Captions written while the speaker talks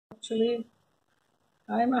Actually,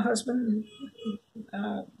 I, my husband,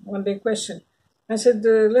 one day questioned. I said,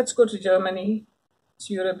 let's go to Germany. It's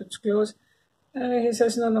Europe, it's close. He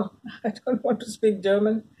says, no, I don't want to speak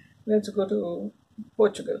German. Let's go to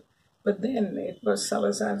Portugal. But then it was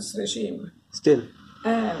Salazar's regime. Still.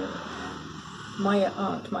 And my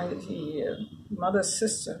aunt, my mother's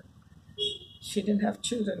sister, she didn't have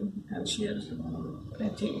children and she had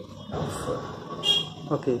plenty of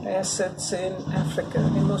assets in Africa,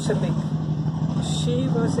 in Mozambique. She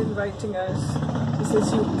was inviting us. She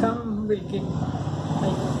says, you come,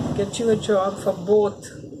 I'll get you a job for both.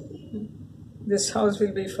 This house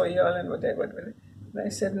will be for you all and whatever. But I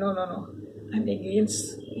said, no. I'm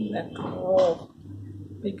against that war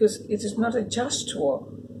because it is not a just war.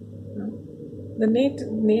 The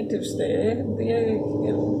natives there, they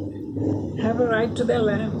have a right to their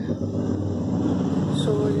land.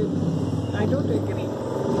 So I don't agree.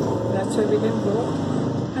 That's why we didn't go.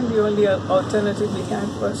 And the only alternative we had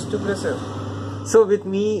was to Brazil. So with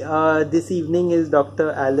me this evening is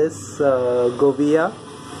Dr. Alice Gouveia.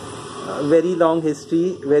 Very long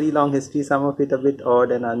history, some of it a bit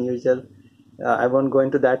odd and unusual. I won't go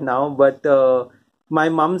into that now, but my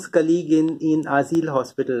mom's colleague in Azil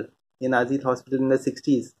Hospital in the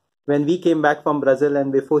 60s, when we came back from Brazil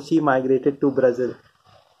and before she migrated to Brazil.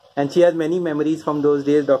 And she has many memories from those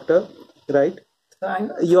days, doctor, right?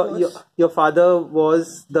 Your father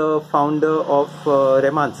was the founder of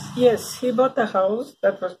Remans. Yes, he bought the house.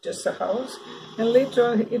 That was just a house. And later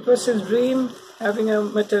on, it was his dream having a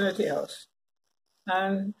maternity house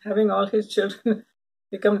and having all his children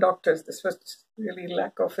become doctors. This was really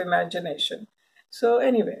lack of imagination. So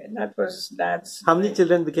anyway, that was Dad's. How many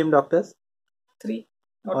children became doctors? 3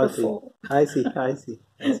 out of 4. I see.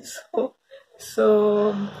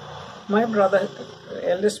 So my brother,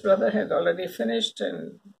 eldest brother, had already finished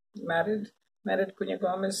and married Cunha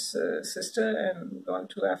Gomes' sister and gone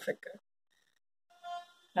to Africa.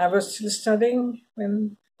 I was still studying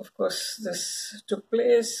when, of course, this took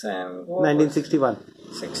place. And 1961.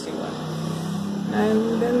 61.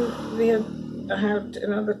 And then I had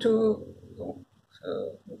another 2,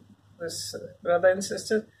 this brother and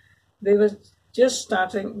sister. They were just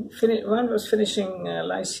starting, one was finishing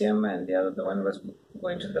Lyceum and the other one was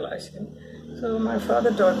going to the Lyceum. So my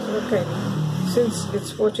father thought, okay, since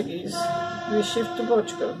it's Portuguese, we shift to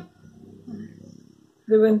Portugal.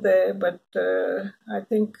 They went there, but I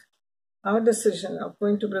think our decision of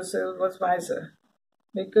going to Brazil was wiser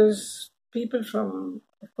because people from,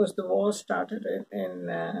 of course, the war started in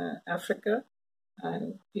Africa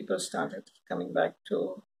and people started coming back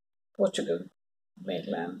to Portugal,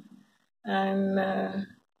 mainland. And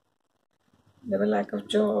there were lack of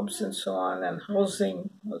jobs and so on, and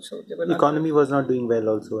housing also. The economy was not doing well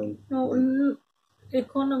also. No,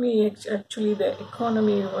 economy, actually the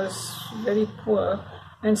economy was very poor,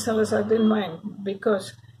 and Salazar didn't mind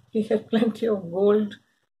because he had plenty of gold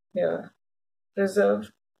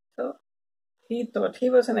reserve. So he thought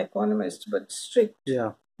he was an economist, but strict,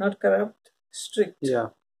 not corrupt, strict,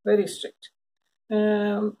 very strict.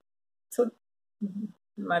 So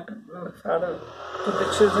my father took the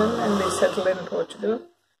children and they settled in Portugal.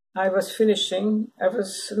 I was finishing. I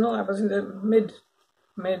was in the mid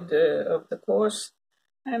of the course,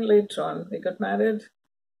 and later on we got married,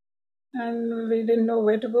 and we didn't know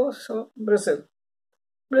where to go. So Brazil.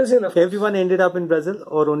 Everyone ended up in Brazil,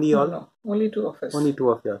 or only all? No, only 2 of us. Only 2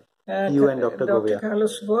 of you. You and Dr. Gouveia. Dr.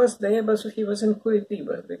 Carlos was there, but he was in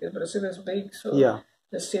Curitiba because Brazil is big, so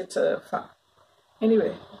the states are far.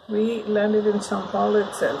 Anyway, we landed in São Paulo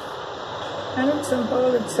itself. And in São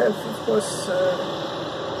Paulo itself, of course,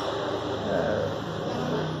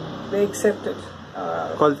 they accepted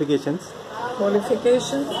qualifications.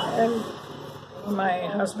 And my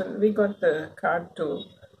husband, we got the card to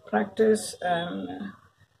practice, and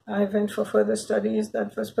I went for further studies.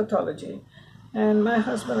 That was pathology. And my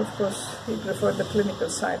husband, of course, he preferred the clinical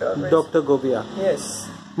side always. Dr. Gouveia. Yes.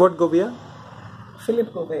 What Gouveia?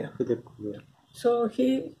 Philip Gouveia. So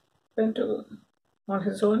he went on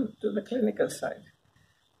his own to the clinical side.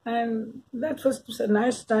 And that was a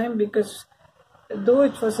nice time because though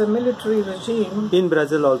it was a military regime... In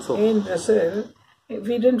Brazil also? In Brazil,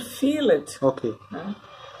 we didn't feel it. Okay.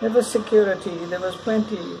 There was security, there was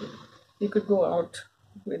plenty. You could go out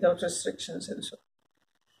without restrictions and so on.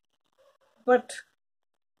 But,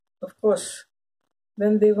 of course,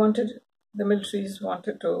 then the militaries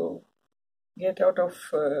wanted to get out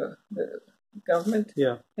of the government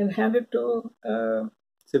and hand it to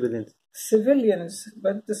civilians.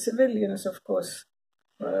 But the civilians, of course,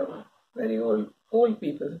 were very old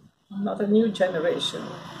people. not a new generation.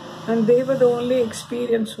 And they were the only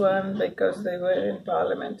experienced one because they were in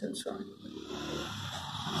parliament and so on.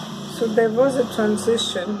 So there was a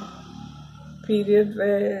transition period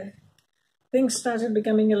where things started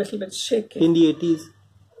becoming a little bit shaky. In the 80s?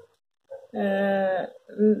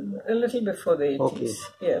 A little before the 80s. Okay.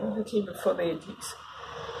 Yeah, a little before the 80s.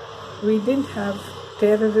 We didn't have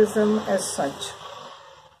terrorism as such,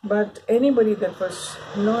 but anybody that was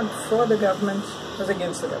not for the government was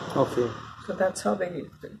against the government. Okay. So that's how they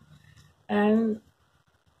lived it. And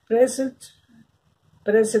President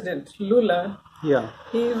Lula,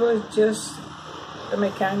 he was just a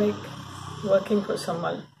mechanic working for some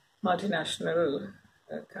multinational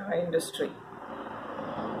car industry.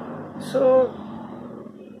 So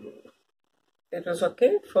it was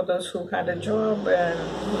okay for those who had a job and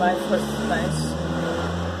life was nice.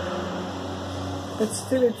 But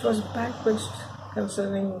still it was backwards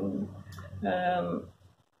concerning,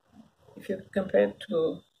 if you compare it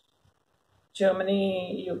to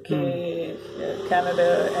Germany, UK,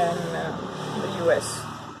 Canada and the US.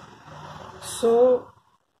 So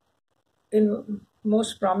in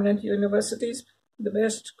most prominent universities, the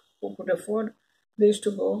best who could afford, they used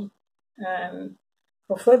to go and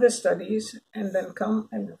for further studies and then come,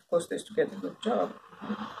 and of course they used to get a good job.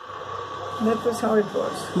 That was how it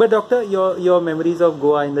was. But doctor, your memories of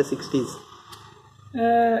Goa in the 60s?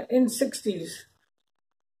 In 60s,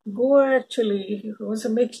 Goa actually was a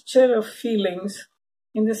mixture of feelings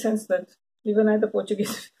in the sense that we were neither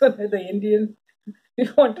Portuguese, we were neither Indian. We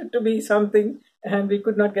wanted to be something and we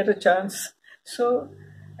could not get a chance. So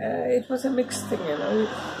it was a mixed thing, you know.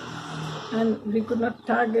 And we could not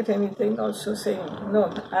target anything, also saying, no,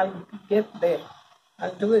 I'll get there,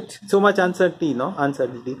 I'll do it. So much uncertainty, no?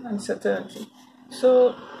 Uncertainty.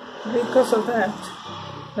 So because of that,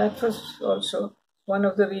 that was also one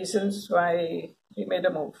of the reasons why we made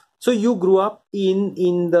a move. So you grew up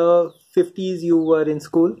in the 50s, you were in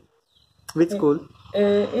school? Which school?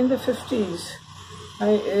 In the 50s,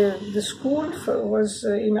 the school was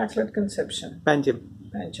Immaculate Conception. Panjim.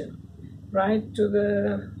 Right to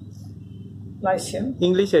the Lyceum.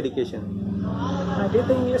 English education. I did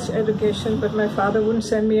the English education, but my father wouldn't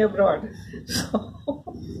send me abroad. So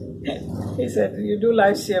he said, you do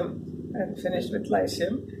Lyceum, and finished with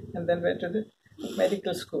Lyceum, and then went to the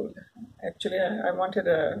medical school. Actually, I wanted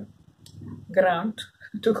a grant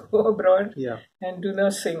to go abroad and do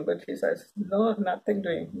nursing, but he says, no, nothing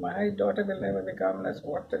doing. My daughter will never become a nurse.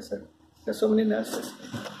 What is it? There's so many nurses.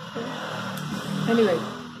 Anyway,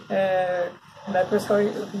 that was how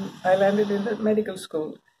I landed in the medical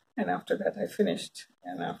school. And after that, I finished.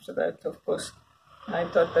 And after that, of course, I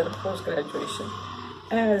thought that post-graduation.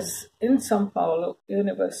 As in São Paulo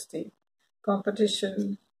University,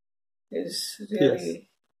 competition is really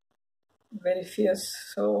very fierce.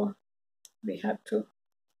 So we had to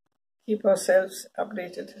keep ourselves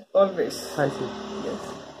updated always. I see.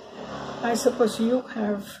 Yes. I suppose you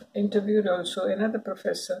have interviewed also another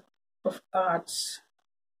professor of arts.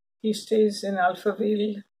 He stays in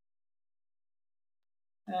Alphaville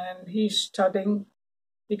and he's studying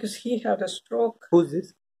because he had a stroke. Who's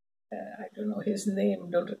this? I don't know his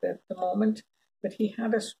name at the moment, but he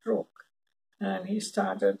had a stroke and he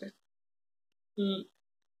started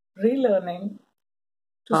relearning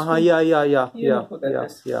to speak. You know who that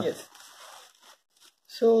is. Yes.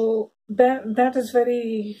 So that is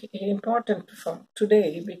very important for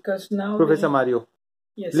today because now Professor Mario.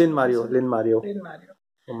 Yes. Lin Mario.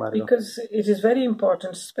 Because it is very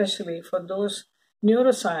important, especially for those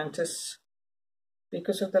neuroscientists,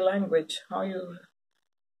 because of the language, how you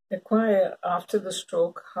acquire after the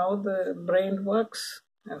stroke, how the brain works,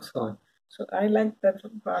 and so on. So I liked that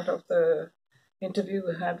part of the interview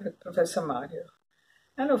we had with Professor Mario.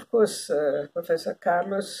 And of course, Professor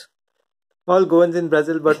Carlos. All Goans in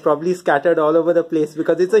Brazil, but probably scattered all over the place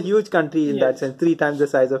because it's a huge country in that sense, 3 times the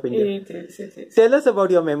size of India. It is. Tell us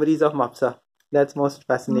about your memories of Mapsa. That's most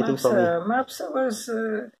fascinating for me. Mapsa was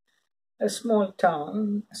a small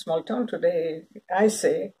town today, I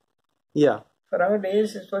say. Yeah. For our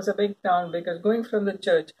days, it was a big town because going from the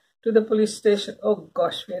church to the police station, oh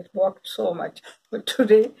gosh, we had walked so much. But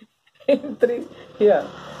today, on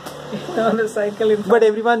the cycle. But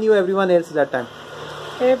everyone knew everyone else that time.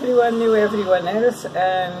 Everyone knew everyone else,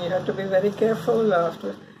 and you have to be very careful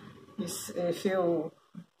after if you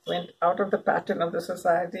went out of the pattern of the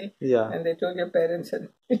society and they told your parents and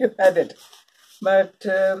you had it. But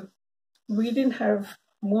we didn't have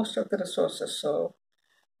most of the resources, so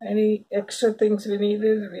any extra things we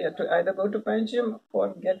needed, we had to either go to Panjim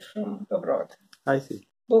or get from abroad. I see.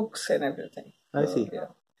 Books and everything. I see.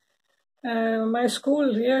 My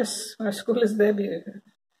school is there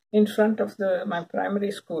in front of my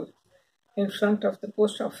primary school, in front of the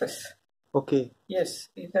post office. Okay. Yes,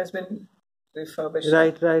 it has been refurbished.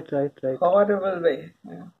 Right. Horrible way.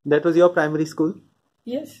 Yeah. That was your primary school?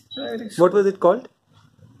 Yes, primary school. What was it called?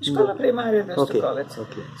 Scola Primaria, they used to call it.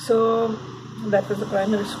 Okay. So that was the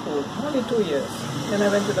primary school, only 2 years. Then I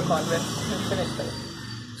went to the convent and finished that.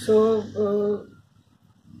 So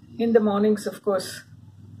in the mornings, of course,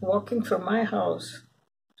 walking from my house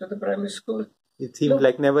to the primary school. It seemed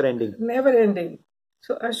like never ending. Never ending.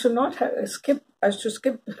 So I should not have I should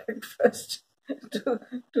skip breakfast to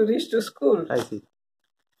reach to school. I see.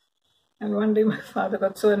 And one day my father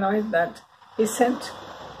got so annoyed that he sent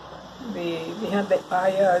we had the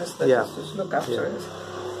ayahs that used to look after us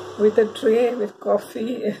with a tray with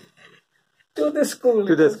coffee to the school.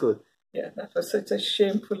 To the school. Yeah, that was such a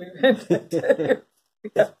shameful event.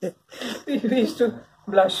 We used to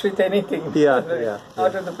blush with anything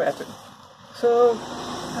out of the pattern. So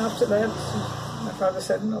after that, my father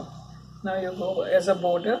said, no, now you go as a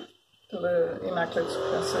boarder to the Immaculate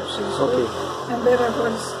Conception School. Okay. And there I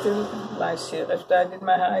was till Lyceum. After I did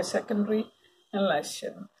my high secondary and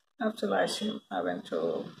Lyceum. After Lyceum, I went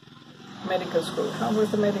to medical school. How was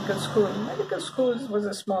the medical school? Medical school was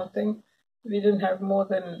a small thing. We didn't have more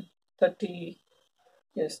than 30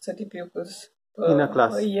 pupils in a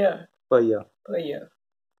class. Per year.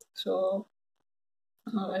 So,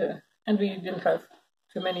 and we didn't have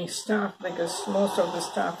too many staff because most of the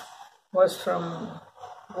staff was from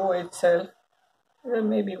Goa itself.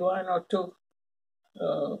 Maybe one or two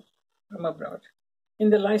from abroad. In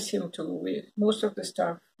the Lyceum too, most of the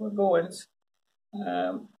staff were Goans,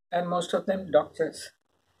 and most of them doctors.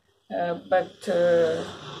 But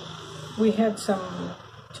we had some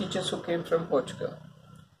teachers who came from Portugal.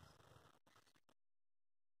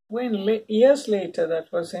 When years later,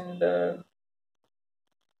 that was in the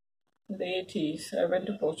 80s, I went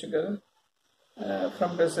to Portugal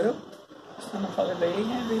from Brazil on a holiday,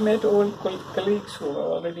 and we met old colleagues who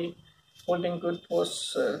were already holding good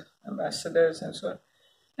posts, ambassadors and so on.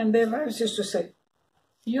 And their wives used to say,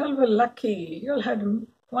 you all were lucky, you all had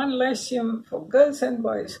one Lyceum for girls and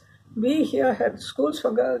boys. We here had schools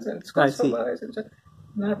for girls and schools for boys and so on.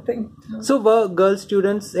 Nothing. No. So were girl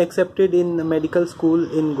students accepted in medical school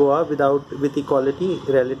in Goa with equality,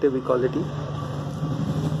 relative equality?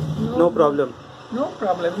 No problem. No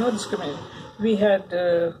problem, no discrimination. We had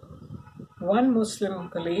one Muslim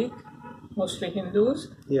colleague, mostly Hindus,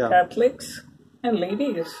 Catholics, and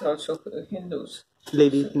ladies also Hindus.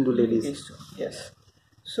 Hindu ladies. Too, yes.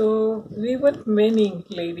 So we were many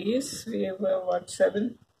ladies. We were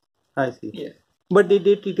 7? I see. Yes. But they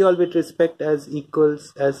did treat you all with respect as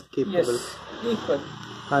equals, as capable. Yes, equal.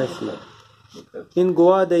 I see. Equal. In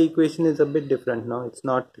Goa, the equation is a bit different now. It's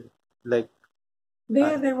not like...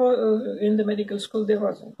 There were, in the medical school, there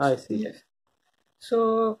wasn't. I see. Yes.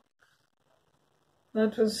 So,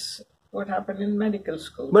 that was what happened in medical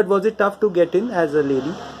school. But was it tough to get in as a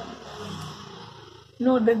lady?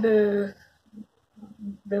 No, there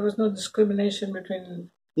was no discrimination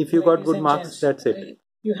between... If you got good marks, that's it.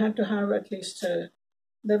 You had to have at least,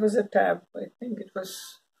 there was a tab, I think it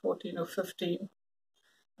was 14 or 15.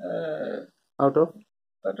 Out of?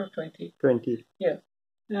 Out of 20. 20. Yeah.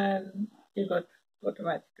 And you got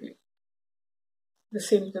automatically. The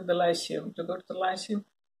same to the Lyceum. To go to the Lyceum,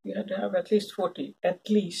 you had to have at least 40. At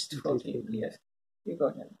least 40, yes. You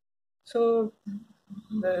got in. So,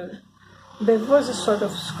 there was a sort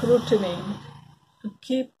of scrutiny to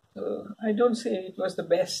keep, I don't say it was the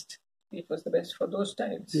best. It was the best for those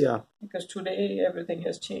times. Yeah. Because today everything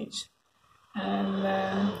has changed. And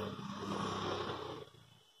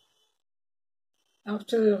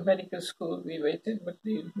after medical school we waited, but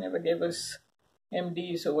they never gave us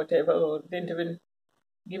MDs or whatever, or didn't even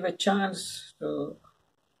give a chance to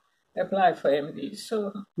apply for MDs.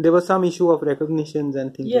 So there was some issue of recognitions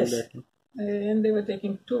and things like that. And they were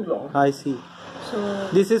taking too long. I see. So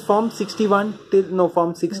this is Form 61 till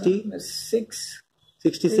Form 60?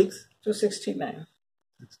 66? To 69.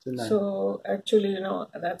 69. So actually,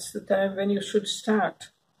 that's the time when you should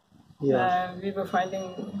start. Yeah. And we were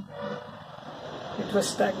finding it was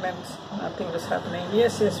stagnant. Nothing was happening.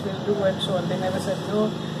 Yes, we'll do and so on. They never said no,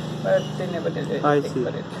 but they never did anything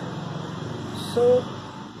for it. So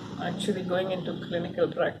actually going into clinical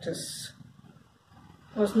practice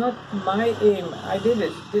was not my aim. I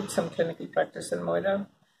did some clinical practice in Moira,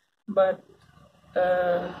 but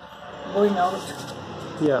going out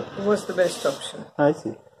was the best option. I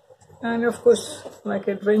see. And of course, like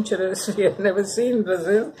adventurers, we had never seen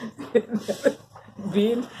Brazil, we had never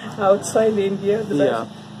been outside India. The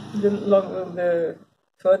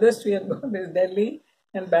furthest we had gone is Delhi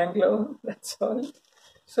and Bangalore, that's all.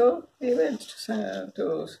 So we went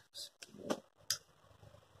to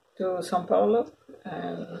São Paulo,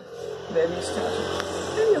 and then we started.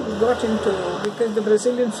 Then we got into, because the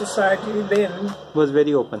Brazilian society then was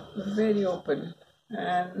very open. Very open,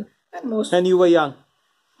 and most. And you were young.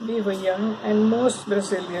 We were young, and most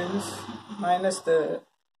Brazilians, minus the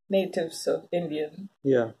natives of Indian,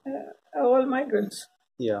 are all migrants.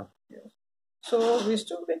 Yeah. So we used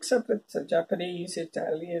to mix up with Japanese,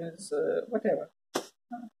 Italians, whatever.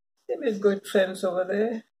 They made good friends over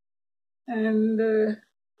there, and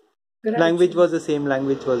language was the same.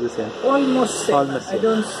 Almost same. I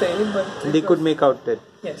don't say, but they could make out that.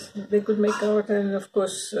 Yes, they could make out, and of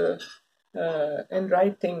course, in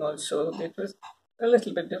writing also, it was a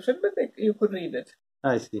little bit different, but you could read it.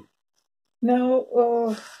 I see. Now,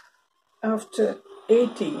 after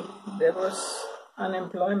 80, there was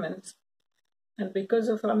unemployment, and because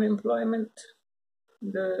of unemployment,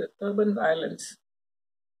 the urban violence,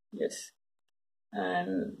 yes.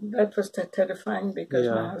 And that was terrifying, because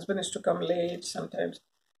my husband used to come late sometimes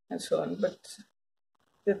and so on. But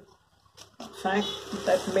the fact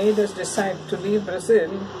that made us decide to leave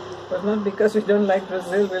Brazil was not because we don't like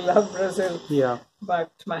Brazil, we love Brazil. Yeah.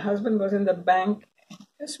 But my husband was in the bank,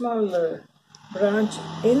 a small branch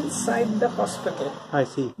inside the hospital. I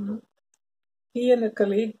see. Mm-hmm. He and a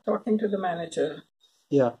colleague talking to the manager.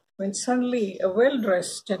 Yeah. When suddenly a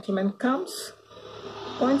well-dressed gentleman comes,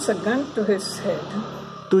 points a gun to his head.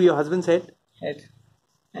 To your husband's head? Head.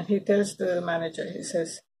 And he tells the manager, he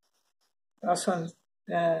says, pass on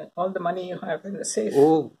all the money you have in the safe.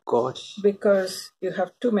 Oh, gosh. Because you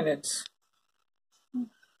have 2 minutes.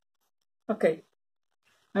 Okay.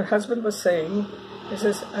 My husband was saying, he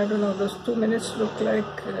says, I don't know, those 2 minutes look like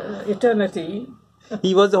eternity.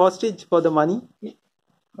 He was the hostage for the money?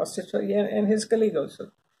 Hostage for, yeah, and his colleague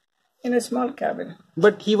also. In a small cabin.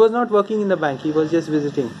 But he was not working in the bank, he was just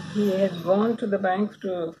visiting. He had gone to the bank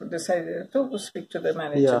to decide to speak to the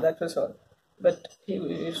manager, that was all. But he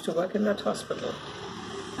used to work in that hospital.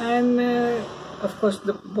 And of course,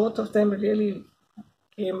 both of them really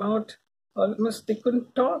came out, almost they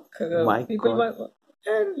couldn't talk. My God.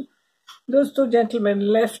 And those two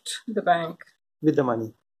gentlemen left the bank. With the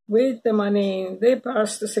money. With the money, they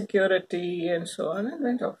passed the security and so on and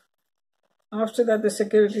went off. After that, the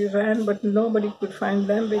security ran, but nobody could find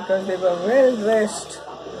them because they were well dressed.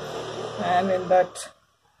 And in that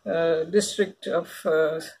district of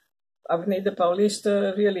Avenida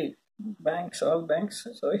Paulista, really, all banks.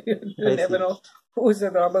 So you never know who's a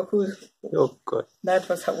robber, who's. Oh, God. That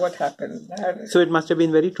was what happened. So it must have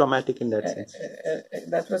been very traumatic in that sense.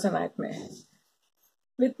 That was a nightmare.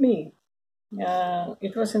 With me,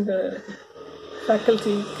 it was in the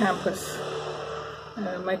faculty campus.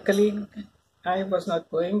 My colleague, I was not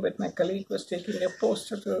going, but my colleague was taking a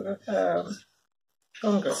poster to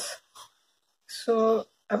Congress. So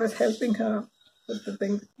I was helping her put the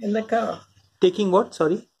thing in the car. Taking what?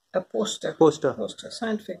 Sorry? A poster. Poster,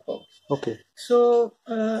 scientific poster. Okay. So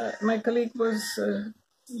my colleague was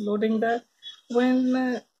loading that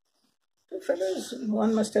when two fellows,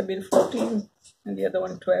 one must have been 14 and the other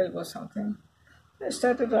one 12 or something. They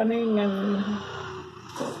started running and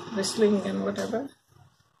whistling and whatever.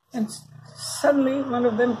 And suddenly one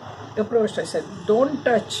of them approached. I said, "Don't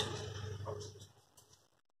touch."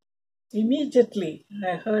 Immediately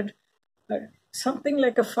I heard something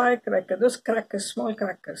like a firecracker, those crackers, small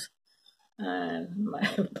crackers. And my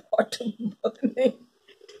bottom burning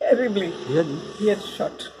terribly. Really? He had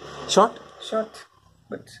shot. Shot? Shot.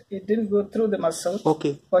 But it didn't go through the muscle.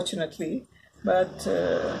 Okay. Fortunately. But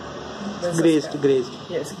grazed.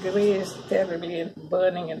 Yes, grazed terribly and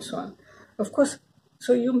burning and so on. Of course,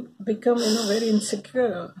 so you become very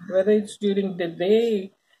insecure, whether it's during the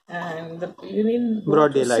day and you need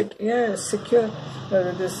broad daylight. Secure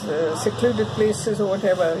secluded places or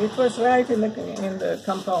whatever. It was right in the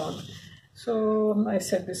compound. So I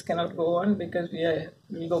said, this cannot go on because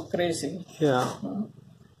we'll go crazy. Yeah.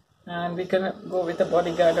 And we cannot go with a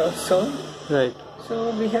bodyguard also. Right.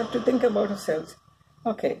 So we have to think about ourselves.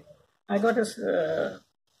 Okay, I got a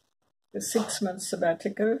 6-month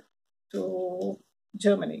sabbatical to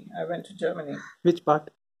Germany. I went to Germany. Which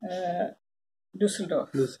part? Düsseldorf.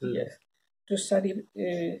 Yes. To study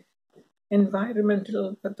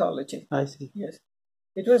environmental pathology. I see. Yes.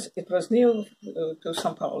 It was new to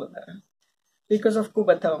São Paulo there because of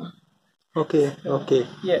Cubatão. Okay.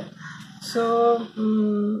 Yeah. So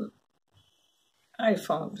I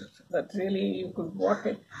found that really you could walk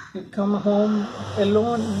it. You come home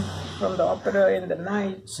alone from the opera in the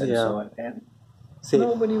nights and so on, and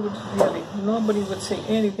nobody would say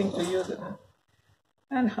anything to you.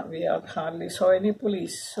 And we hardly saw any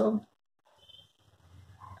police. So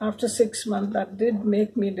after 6 months, that did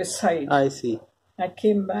make me decide. I see. I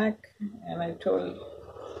came back and I told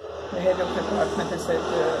the head of the department, I said,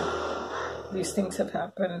 these things have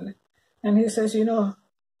happened. And he says,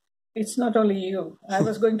 it's not only you. I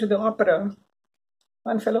was going to the opera.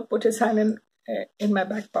 One fellow put his hand in my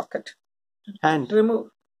back pocket. Hand?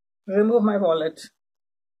 Remove my wallet.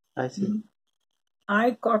 I see.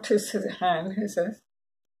 I caught his hand, he says,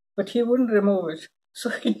 but he wouldn't remove it. So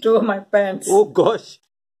he tore my pants. Oh gosh.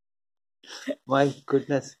 My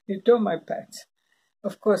goodness. He tore my pants.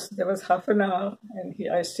 Of course, there was half an hour and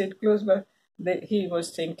I stayed close by. He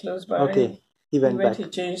was staying close by. Okay. He went back. He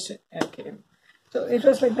changed and came. So it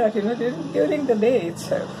was like that, during the day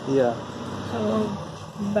itself. Yeah. So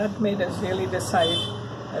that made us really decide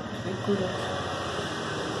that we couldn't.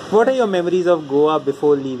 What are your memories of Goa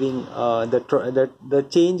before leaving? The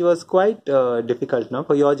change was quite difficult, no,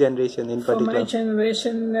 for your generation in particular. For my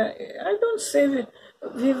generation, I don't say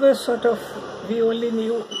we were we only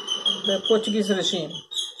knew the Portuguese regime.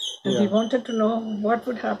 And we wanted to know what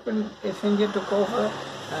would happen if India took over,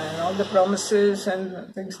 and all the promises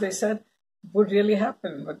and things they said would really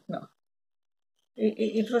happen, but no.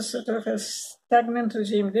 It was sort of a stagnant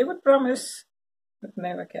regime. They would promise, but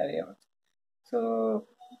never carry out. So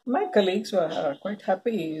my colleagues were quite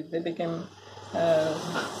happy. They became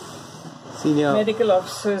senior medical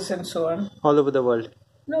officers and so on. All over the world?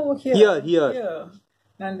 No, here.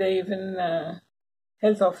 And they even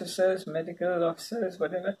health officers, medical officers,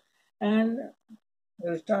 whatever. And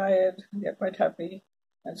retired, they're quite happy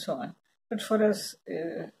and so on. But for us,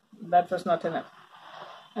 that was not enough.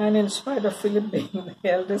 And in spite of Philip being the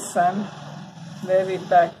eldest son, there we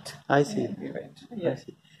backed. I see. We went. Yes.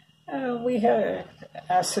 We had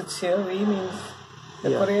assets here. The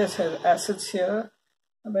Correias had assets here.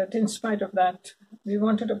 But in spite of that, we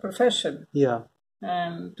wanted a profession. Yeah.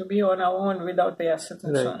 And to be on our own without the assets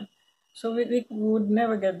and so on. So we would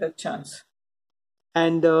never get that chance.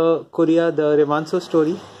 And Correia, the Remanso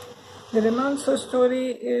story? The Remanso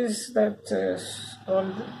story is that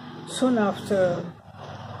soon after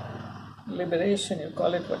liberation, you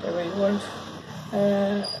call it whatever you want,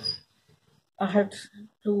 I had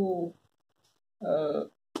two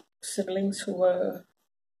siblings who were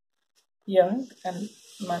young, and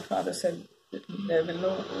my father said that there will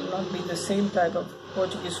not be the same type of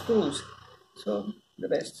Portuguese schools. So the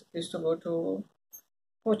best is to go to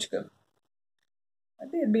Portugal.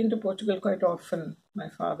 They had been to Portugal quite often, my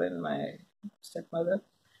father and my stepmother,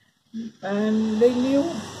 and they knew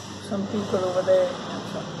some people over there and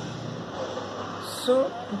so on.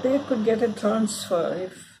 So they could get a transfer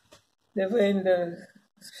if they were in the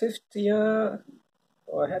 5th year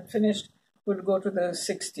or had finished, would go to the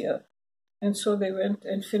 6th year. And so they went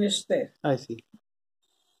and finished there. I see.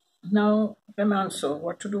 Now, Remanso,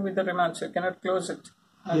 what to do with the Remanso? You cannot close it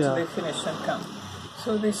until they finish and come.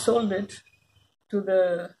 So they sold it to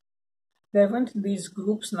there weren't these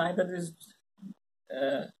groups, neither these,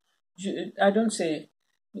 I don't say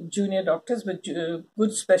junior doctors, but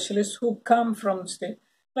good specialists who come from state,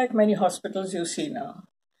 like many hospitals you see now.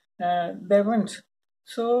 There weren't.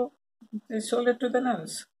 So they sold it to the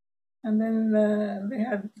nuns. And then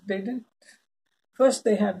first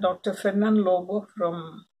they had Dr. Fernand Lobo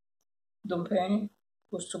from Dumpeng,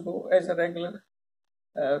 who used to go as a regular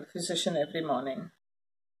physician every morning,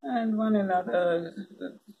 and one another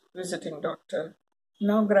visiting doctor.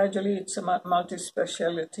 Now gradually it's a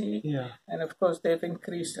multi-speciality, and of course they've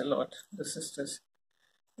increased a lot, the sisters.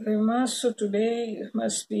 Remanso today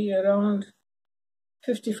must be around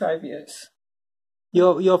 55 years.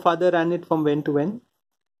 Your father ran it from when to when?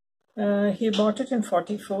 He bought it in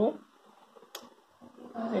 44.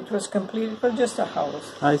 It was complete. It was just a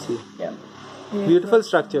house. I see. Yeah. Beautiful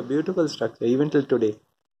structure, even till today.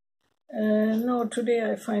 No, today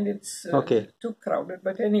I find it's too crowded.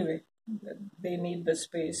 But anyway, they need the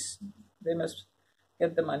space. They must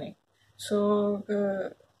get the money. So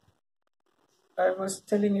I was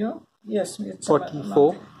telling you, yes, it's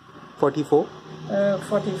 44. 44?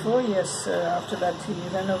 44, yes. After that, he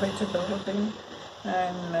renovated the whole thing.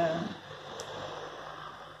 And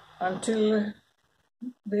until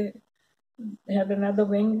they had another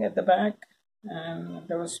wing at the back, and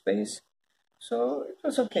there was space. So it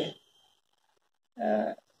was okay.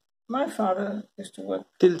 My father used to work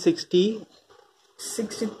till 63.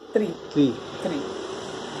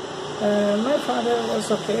 My father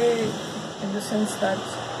was okay in the sense that he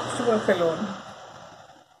used to work alone.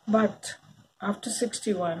 But after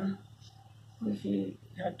 61, he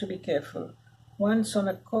had to be careful. Once on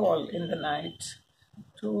a call in the night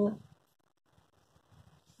to,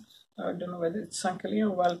 I don't know whether it's Sankali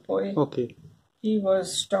or Valpoi. Okay. He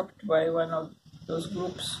was stopped by one of those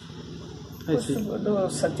groups. I see.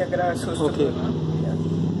 Those satyagrahas used to go,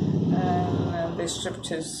 and they stripped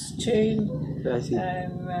his chain. I see.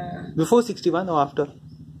 And before 61 or after?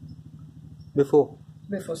 Before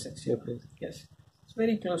 61. Yes, it's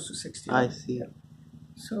very close to 61. I see. Yeah.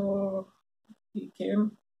 So he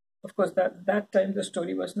came. Of course, that time the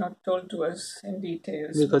story was not told to us in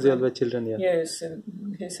details. Because you all were children, yeah. Yes, and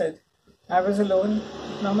he said, I was alone.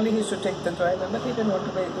 Normally he used to take the driver, but he didn't want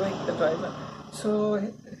to wake the driver. So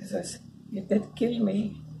he says, if they kill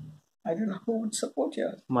me, I don't know who would support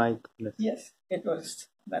you. My goodness. Yes, it was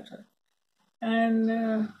that one.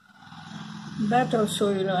 And that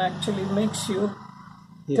also, actually makes you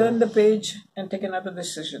turn the page and take another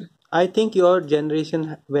decision. I think your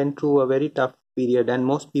generation went through a very tough period, and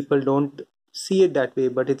most people don't see it that way,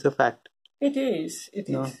 but it's a fact. It is.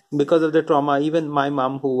 Because of the trauma. Even my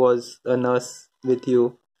mom, who was a nurse with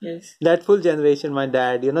you, yes, that full generation, my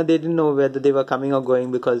dad, they didn't know whether they were coming or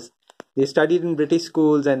going, because they studied in British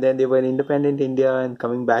schools and then they were in independent India and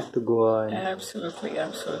coming back to Goa. Absolutely.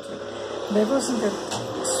 There wasn't a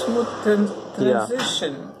smooth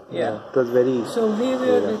transition. Yeah. It was very... So we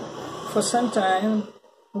were, for some time,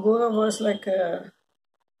 Goa was like a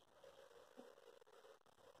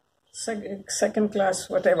second class,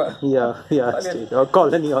 whatever. State or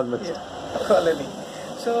colony almost. Yeah, colony.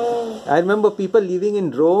 So I remember people living in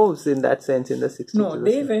droves in that sense in the 60s. No,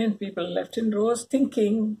 they weren't. People left in rows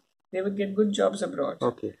thinking they would get good jobs abroad.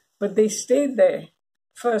 Okay. But they stayed there.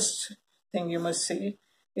 First thing you must see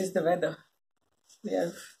is the weather. We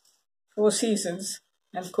have 4 seasons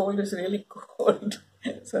and cold is really cold.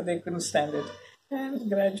 So they couldn't stand it. And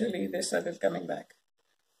gradually they started coming back.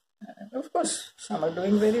 Of course, some are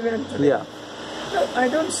doing very well today. Yeah. No, I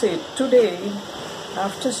don't say today,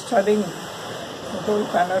 after studying the whole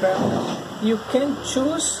panorama, you can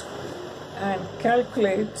choose and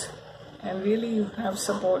calculate, and really you have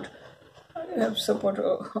support.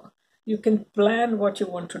 You can plan what you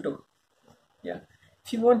want to do. Yeah.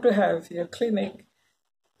 If you want to have your clinic,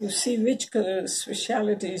 you see which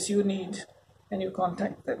specialities you need and you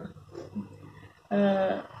contact them.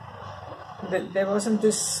 There wasn't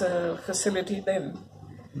this facility then.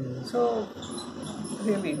 So,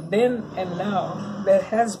 really, then and now, there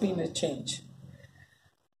has been a change.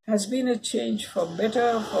 Has been a change for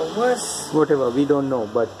better, for worse. Whatever, we don't know,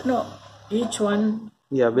 but... No, each one...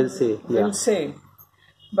 will say. Will say.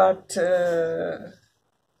 But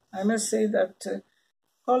I must say that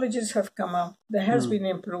colleges have come up. There has been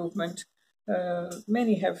improvement.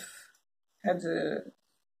 Many have had a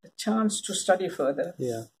chance to study further.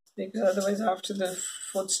 Yeah. Because otherwise, after the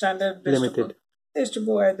 4th standard, they used to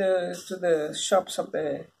go either to the shops of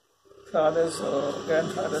their fathers or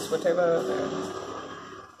grandfathers, whatever,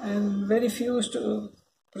 and very few used to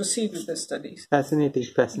proceed with the studies. Fascinating.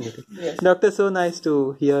 Yes. Doctor, so nice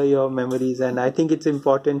to hear your memories, and I think it's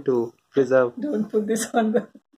important to preserve. Don't put this on the